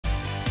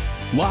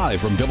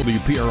Live from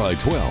WPRI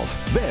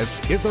 12,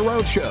 this is The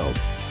Rhode Show.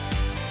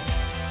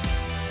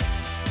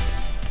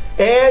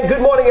 And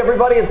good morning,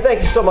 everybody, and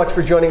thank you so much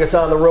for joining us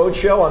on The Rhode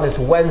Show on this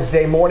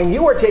Wednesday morning.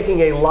 You are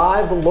taking a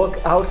live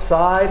look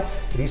outside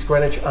at East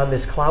Greenwich on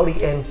this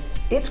cloudy and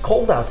it's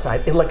cold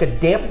outside and like a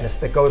dampness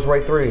that goes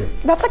right through you.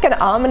 That's like an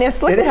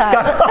ominous look. It is.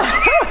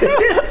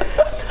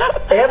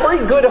 Every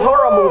good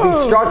horror movie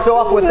starts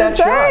off with that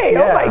shot.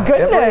 Yeah. Oh my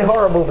goodness. Every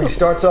horror movie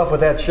starts off with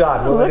that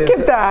shot. Well, look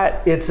at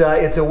that. It's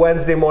a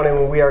Wednesday morning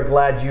and we are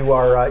glad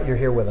you're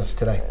here with us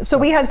today. So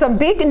we had some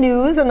big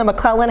news in the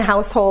McClelland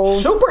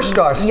household.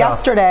 Superstar stuff.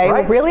 Yesterday.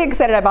 Right? We're really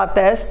excited about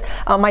this.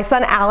 My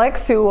son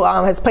Alex, who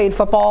has played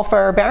football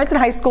for Barrington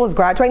High School, is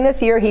graduating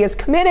this year. He is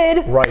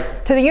committed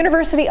to the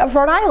University of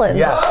Rhode Island.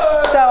 Yes.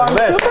 So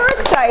I'm super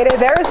excited.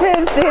 There's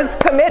his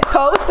commit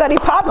post that he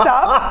popped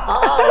up.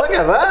 Look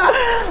at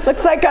that.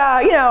 Looks like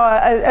a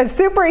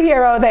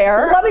superhero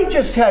there. Let me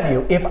just tell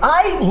you, if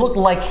I looked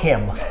like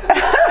him,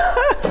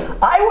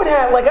 I would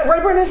have,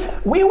 right,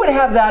 Brendan? We would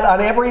have that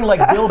on every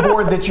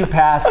billboard that you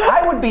pass.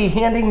 I would be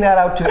handing that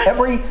out to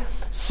every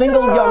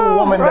single young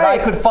woman that I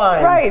could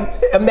find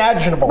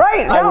imaginable.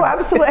 Right, no,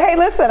 absolutely. Hey,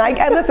 listen,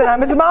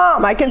 I'm his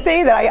mom. I can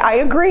say that. I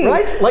agree.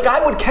 Right? Like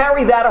I would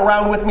carry that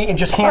around with me and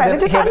just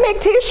hand it. I'd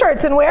make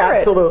t-shirts and wear it.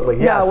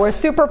 Absolutely, yes. No, we're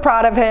super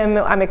proud of him.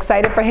 I'm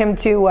excited for him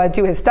to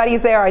do his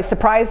studies there. I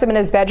surprised him in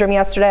his bedroom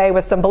yesterday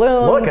with some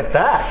balloons. Look at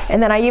that.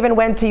 And then I even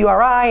went to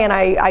URI and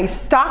I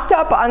stocked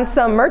up on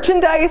some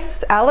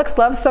merchandise. Alex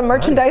loves some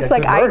merchandise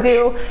like I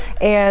do.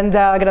 And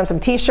got him some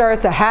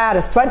t-shirts, a hat,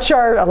 a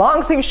sweatshirt, a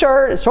long sleeve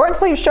shirt, a short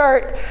sleeve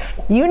shirt.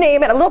 You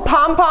name it, a little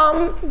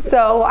pom-pom.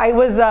 So I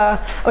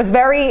was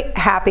very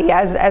happy,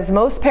 as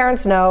most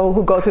parents know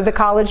who go through the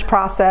college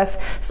process,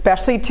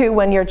 especially too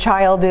when your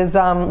child is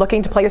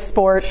looking to play a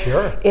sport.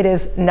 Sure. It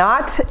is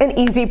not an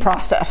easy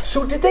process.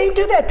 So did they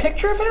do that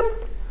picture of him?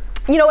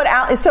 You know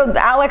what? So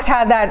Alex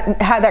had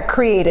that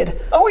created.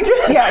 Oh, we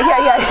did.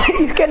 Yeah.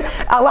 You can.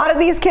 A lot of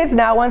these kids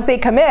now, once they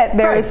commit,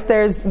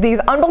 there's these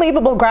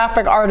unbelievable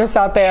graphic artists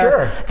out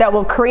there that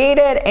will create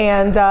it.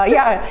 And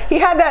he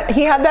had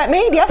that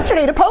made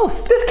yesterday to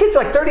post. This kid's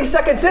like 30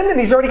 seconds in and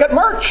he's already got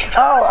merch.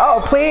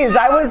 Oh, please!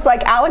 I was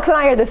like, Alex and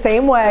I are the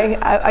same way.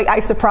 I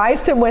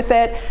surprised him with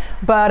it.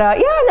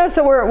 But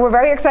so we're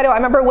very excited. I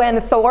remember when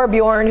Thor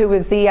Bjorn, who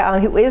is the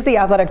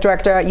athletic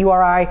director at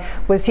URI,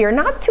 was here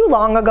not too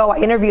long ago. I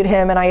interviewed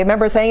him, and I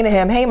remember saying to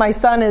him, "Hey, my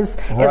son is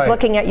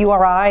looking at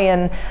URI,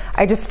 and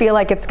I just feel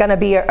like it's going to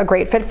be a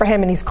great fit for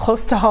him, and he's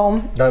close to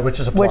home,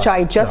 which is a plus. Which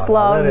I just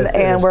love,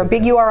 and we're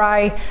big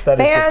URI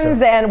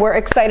fans, and we're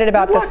excited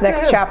about this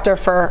next chapter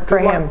for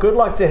him. Good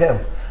luck to him."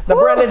 Now,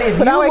 Brendan, if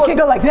you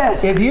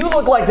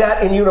look like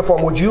that in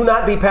uniform, would you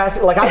not be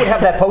passing? Like, I would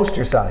have that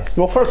poster size.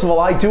 Well, first of all,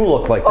 I do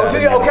look like that. Oh, do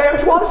you? Okay,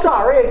 I'm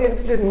sorry. I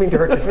didn't mean to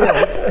hurt your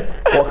feelings.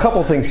 Well, a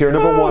couple things here.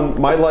 Number one,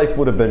 my life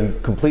would have been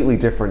completely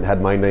different had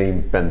my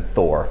name been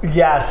Thor.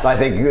 Yes. I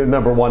think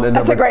number one. And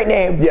That's a great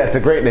name. Yeah, it's a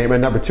great name.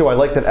 And number two, I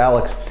like that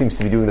Alex seems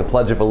to be doing the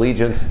Pledge of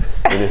Allegiance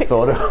in his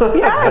photo.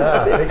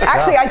 Yes.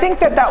 Actually, I think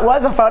that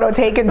was a photo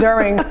taken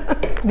during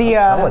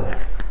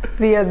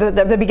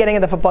the beginning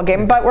of the football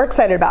game, but we're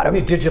excited about him. I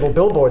need digital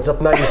billboards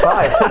up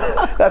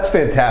 95. That's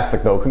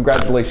fantastic, though.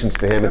 Congratulations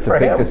to him. It's a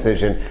big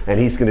decision, and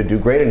he's going to do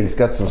great, and he's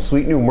got some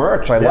sweet new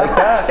merch. I like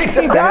that.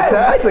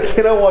 Fantastic.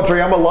 You know,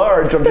 Audrey, I'm a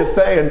large. I'm just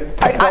saying.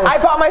 I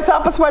bought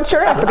myself a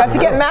sweatshirt. I forgot to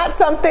get Matt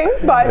something,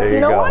 but you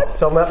know what?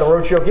 Sell that in the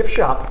Rhode Show gift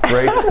shop.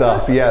 Great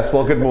stuff. Yes.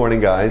 Well, good morning,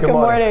 guys. Good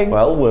morning.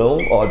 Well,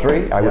 Will,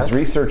 Audrey, I was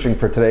researching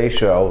for today's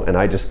show, and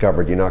I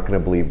discovered, you're not going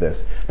to believe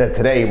this, that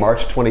today,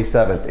 March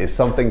 27th, is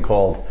something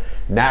called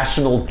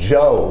National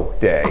Joe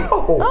Day.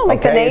 Oh,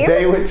 like the name? A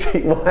day which,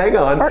 hang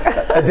on,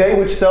 a day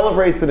which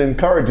celebrates and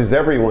encourages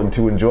everyone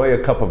to enjoy a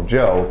cup of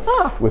Joe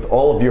with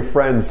all of your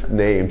friends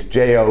named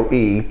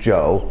J-O-E,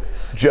 Joe,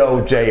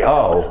 Joe,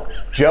 J-O,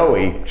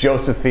 Joey,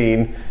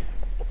 Josephine,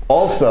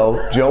 also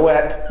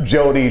Joette,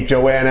 Jody,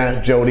 Joanna,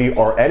 Jody,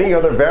 or any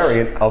other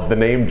variant of the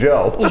name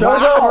Joe.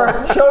 Show's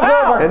over. Show's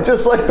over. And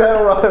just like that,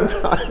 we're out of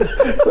time.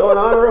 So in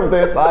honor of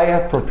this, I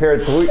have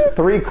prepared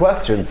three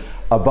questions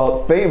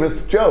about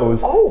famous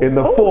Joes in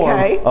the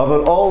form of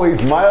an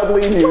always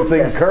mildly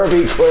amusing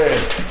Kirby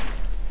quiz.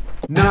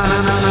 Na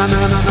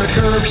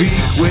Kirby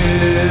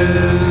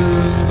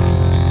quiz.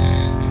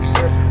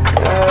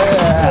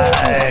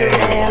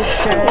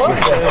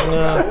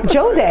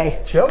 Joe Day.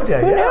 Joe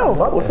Day, yeah.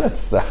 What's that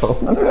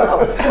sound? I don't know.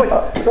 It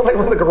sounds like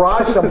we're in the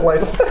garage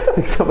someplace. I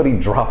think somebody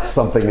dropped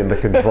something in the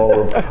control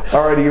room.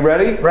 All right, are you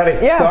ready?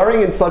 Ready. Yeah.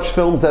 Starring in such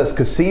films as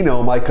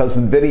Casino, My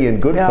Cousin Vinny,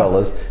 and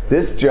Goodfellas,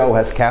 this Joe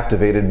has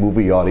captivated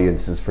movie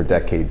audiences for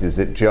decades. Is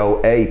it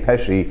Joe A.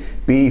 Pesci,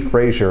 B.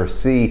 Frazier,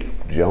 C.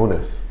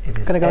 Jonas? It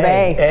is Gonna go with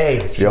A.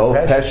 A. Joe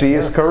Pesci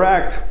is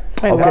correct.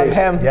 I love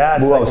him.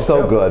 Yes, well, I do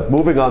so too. good.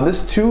 Moving on,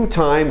 this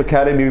two-time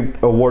Academy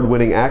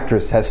Award-winning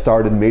actress has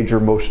starred in major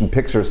motion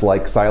pictures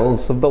like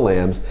Silence of the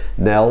Lambs,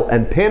 Nell,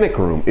 and Panic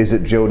Room. Is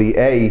it Jodie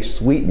A.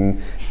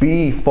 Sweetin,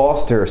 B.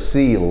 Foster,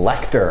 C.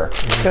 Lecter?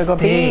 Go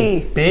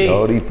B.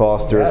 Jodie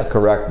Foster Yes. is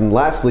correct. And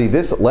lastly,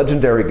 this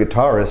legendary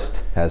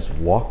guitarist has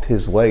walked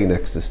his way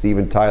next to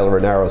Steven Tyler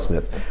and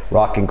Aerosmith,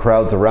 rocking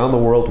crowds around the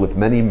world with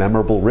many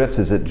memorable riffs.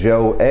 Is it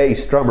Joe A.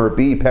 Strummer,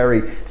 B.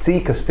 Perry, C.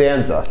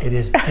 Costanza? It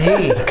is B.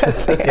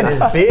 It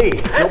is B.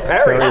 Joe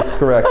Perry. Perry is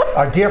correct.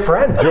 Our dear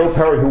friend. Joe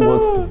Perry, who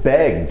once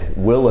begged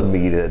Will and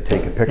me to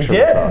take a picture He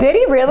did. with us. Did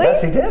he really?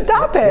 Yes, he did.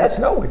 Stop it. Yes,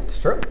 no,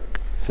 it's true.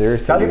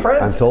 Seriously, Tell your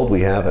friends. I'm told we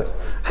have it.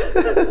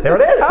 There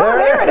it is. Oh,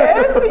 there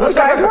it is. You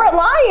guys weren't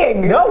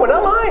lying. No, we're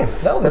not lying.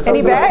 No, that's And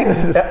he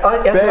begged.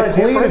 Ben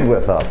pleaded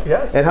with us.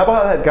 Yes. And how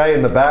about that guy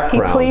in the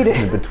background? pleaded.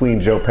 In between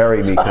Joe Perry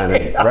and me, kind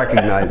of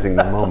recognizing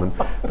the moment.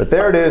 But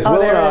there it is,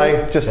 Will and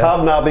I just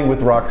hobnobbing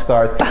with rock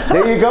stars.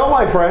 There you go,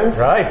 my friends.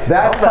 Right.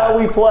 That's Love how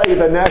that. we play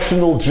the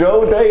National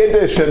Joe Day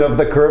edition of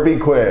the Kirby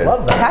Quiz.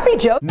 Love that. Happy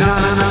Joe. Na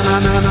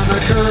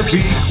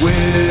Kirby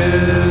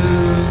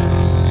quiz.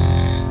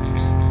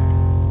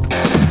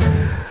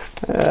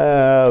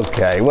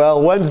 Okay,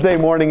 well, Wednesday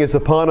morning is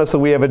upon us,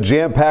 and we have a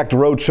jam-packed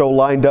road show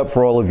lined up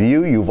for all of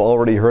you. You've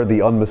already heard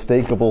the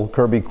unmistakable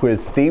Kirby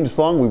Quiz theme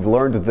song. We've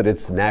learned that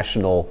it's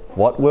National,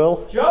 what,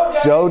 Will? Joe Day.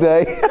 Joe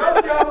Day.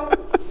 Joe.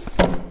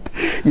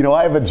 You know,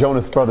 I have a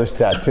Jonas Brothers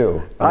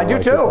tattoo. I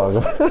do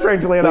too,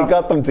 strangely enough. We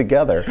got them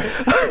together.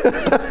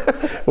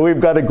 We've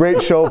got a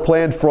great show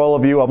planned for all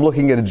of you. I'm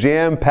looking at a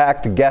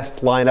jam-packed guest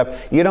lineup.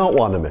 You don't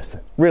want to miss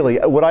it. Really,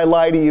 would I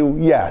lie to you?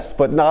 Yes,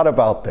 but not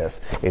about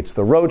this. It's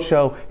the Road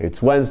Show.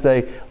 It's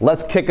Wednesday.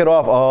 Let's kick it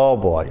off. Oh,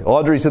 boy.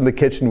 Audrey's in the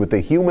kitchen with the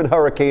human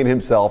hurricane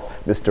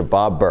himself, Mr.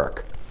 Bob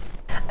Burke.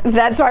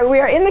 That's right. We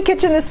are in the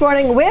kitchen this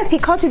morning with, he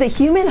called you the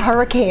human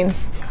hurricane.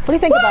 What do you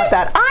think about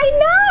that?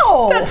 I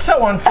know. That's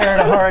so unfair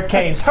to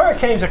hurricanes.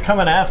 Hurricanes are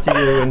coming after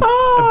you and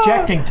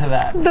objecting to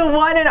that. The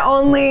one and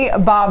only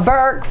Bob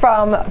Burke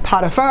from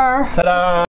Pot of Fur. Ta-da!